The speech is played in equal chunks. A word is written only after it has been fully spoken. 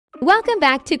Welcome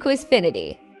back to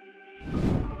Quizfinity.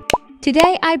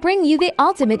 Today I bring you the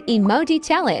ultimate emoji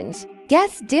challenge.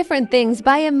 Guess different things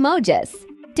by emojis.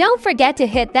 Don't forget to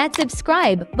hit that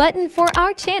subscribe button for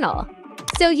our channel,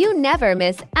 so you never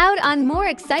miss out on more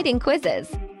exciting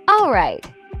quizzes.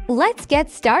 Alright, let's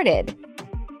get started.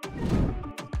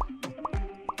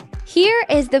 Here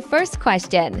is the first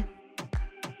question.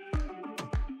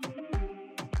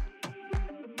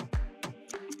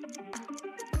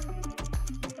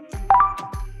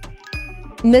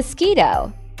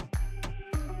 Mosquito.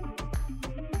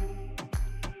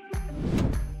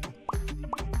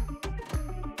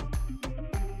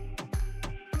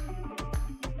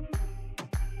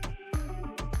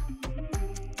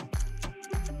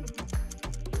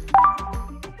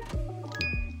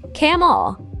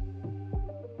 Camel.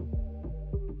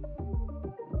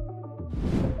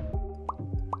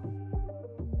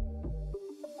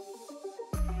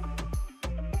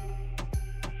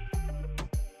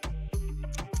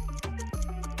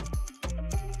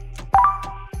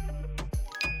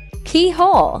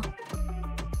 Keyhole.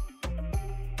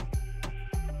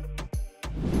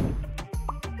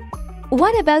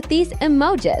 What about these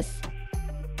emojis?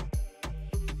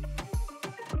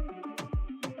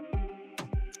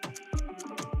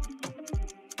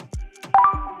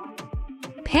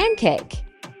 Pancake.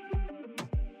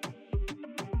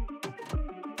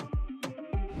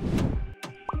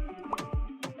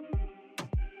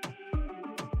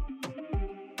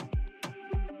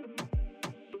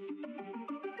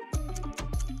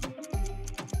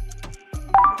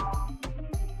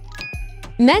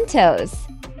 Mentos.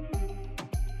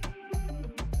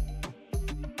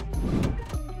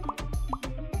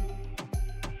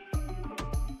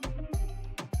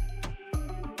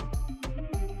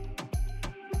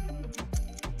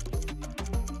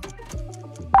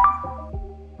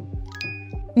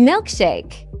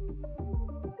 Milkshake.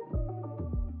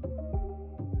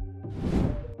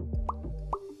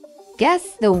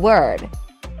 Guess the word.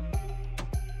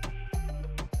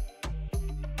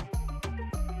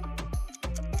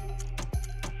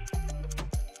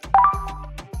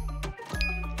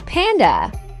 Panda.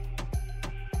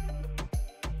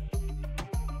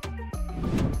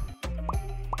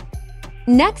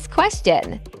 Next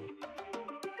question.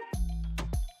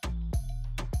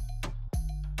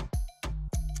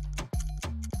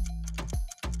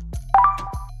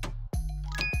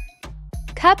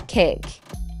 Cupcake.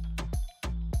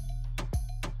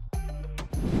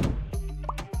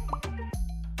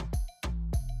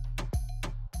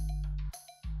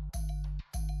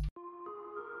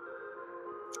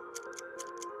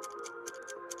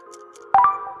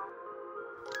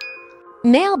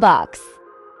 Mailbox.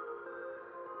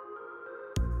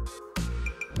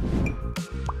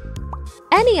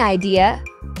 Any idea?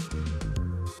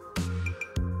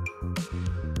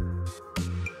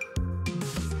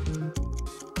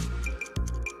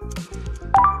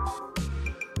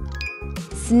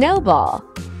 Snowball.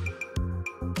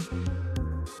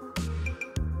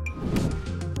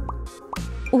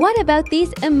 What about these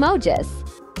emojis?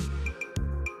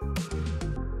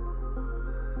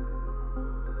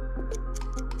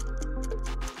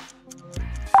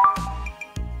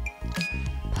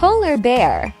 Polar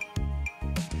bear.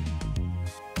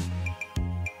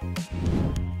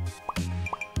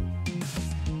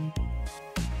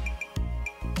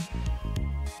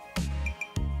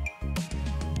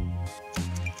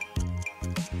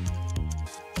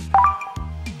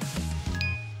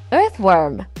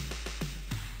 Earthworm.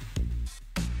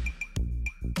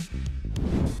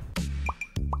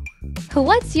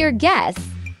 What's your guess?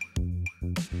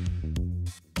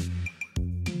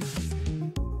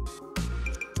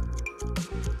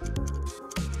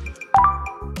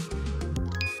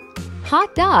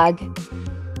 Hot dog.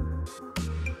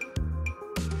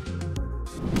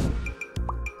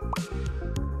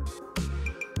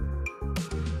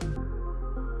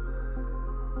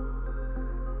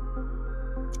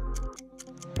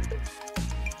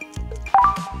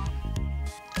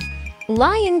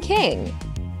 Lion King.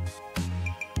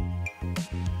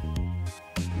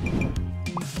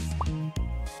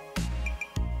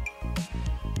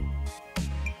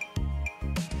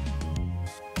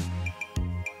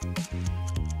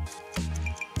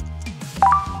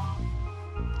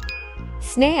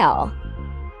 Snail.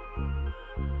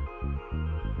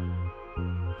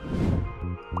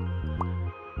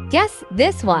 Guess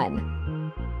this one.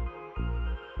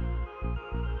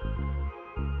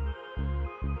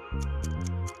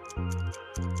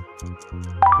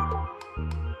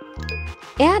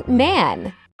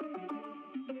 Ant-Man.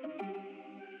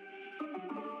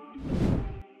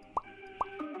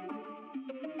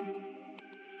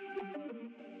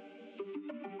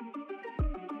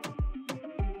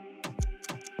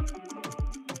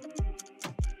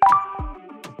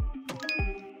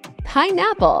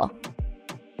 Pineapple.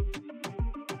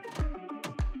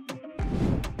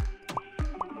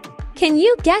 Can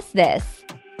you guess this?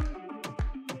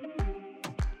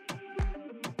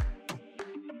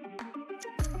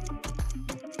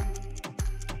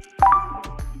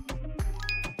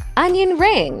 Onion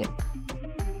ring.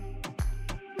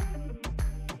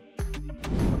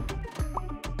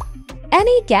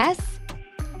 Any guess?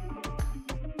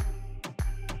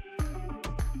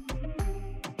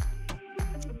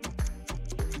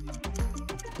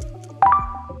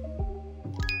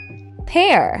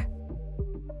 Pear.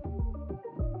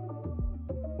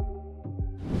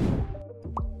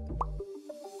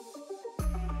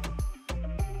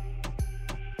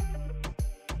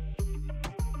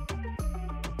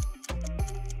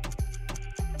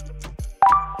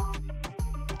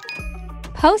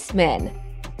 Postman.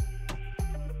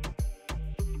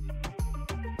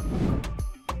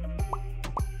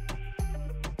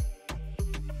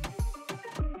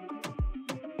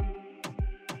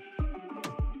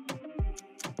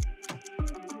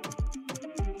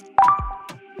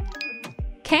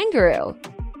 Kangaroo.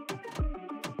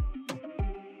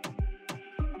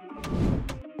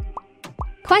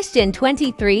 Question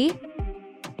 23.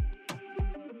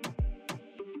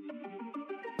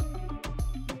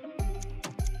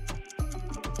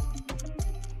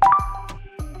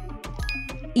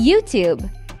 YouTube.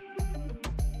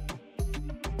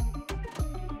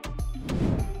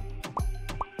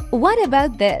 What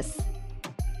about this?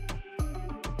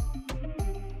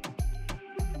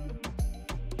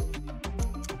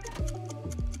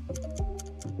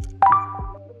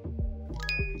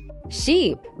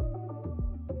 Sheep.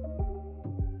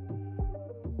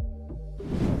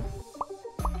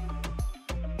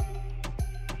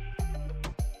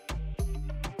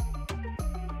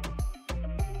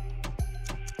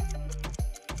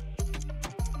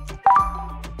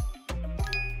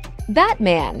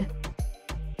 Batman.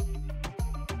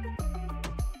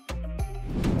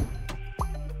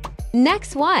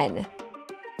 Next one.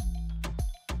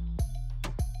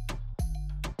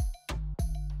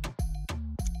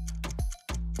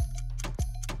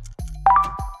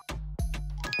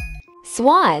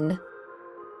 Swan.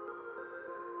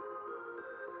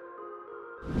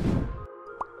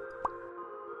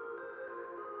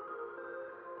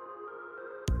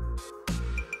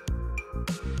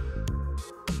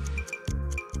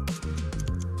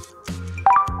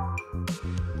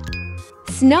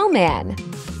 Snowman.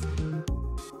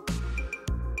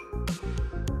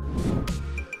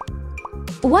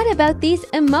 What about these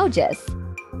emojis?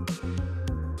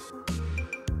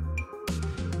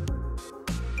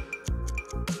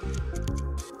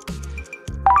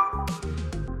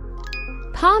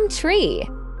 Palm tree.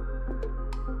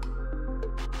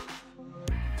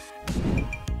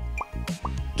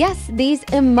 Guess these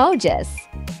emojis.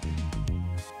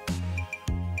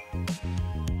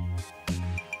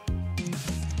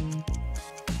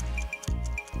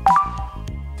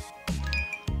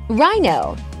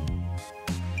 Rhino.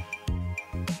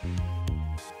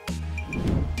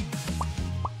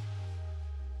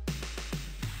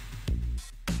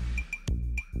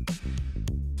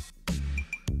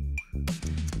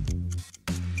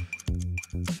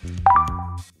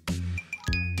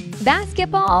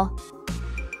 Basketball.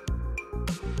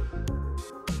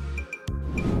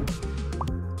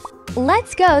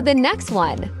 Let's go the next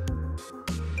one.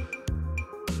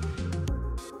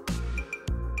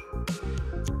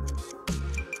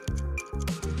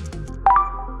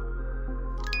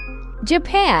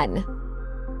 Japan.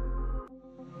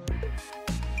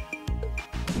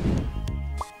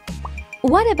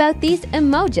 What about these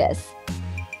emojis?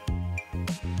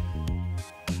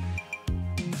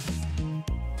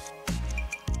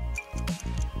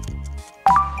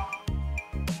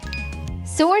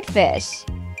 Swordfish.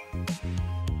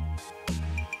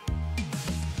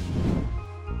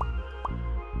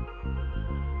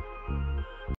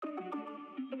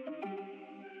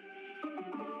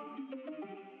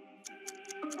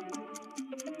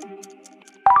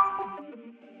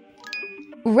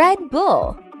 Red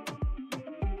Bull.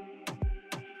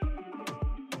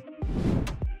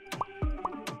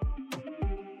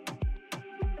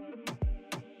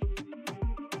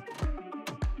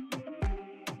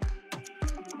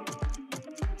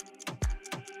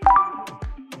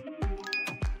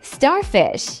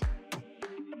 Starfish.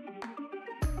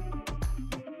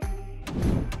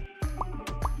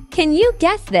 Can you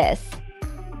guess this?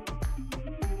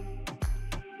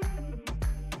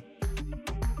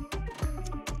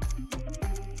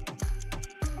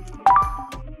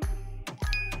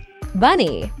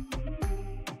 Bunny.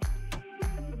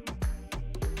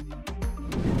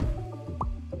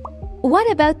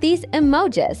 What about these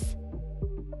emojis?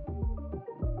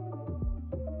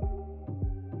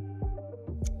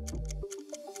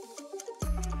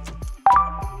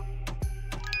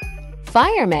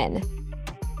 Fireman.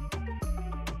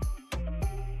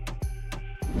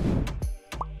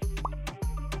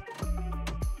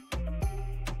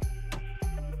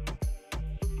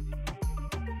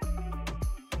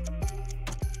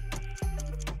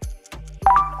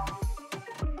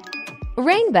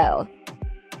 Rainbow.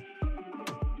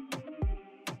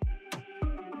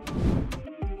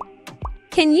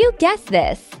 Can you guess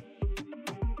this?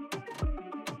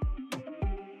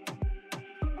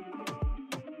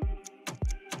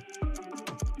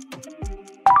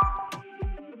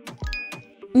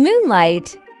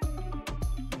 Moonlight.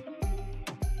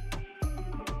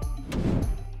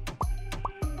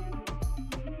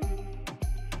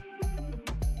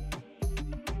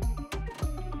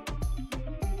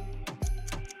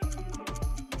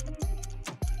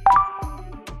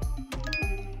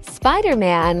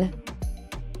 Spider-Man.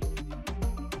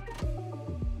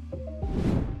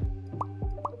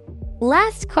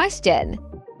 Last question.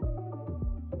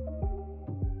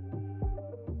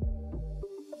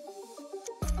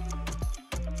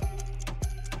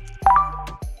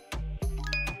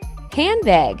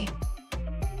 Handbag.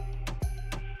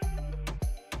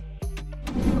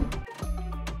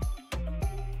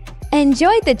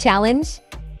 Enjoyed the challenge?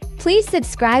 Please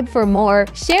subscribe for more,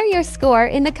 share your score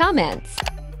in the comments,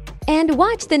 and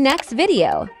watch the next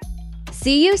video.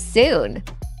 See you soon!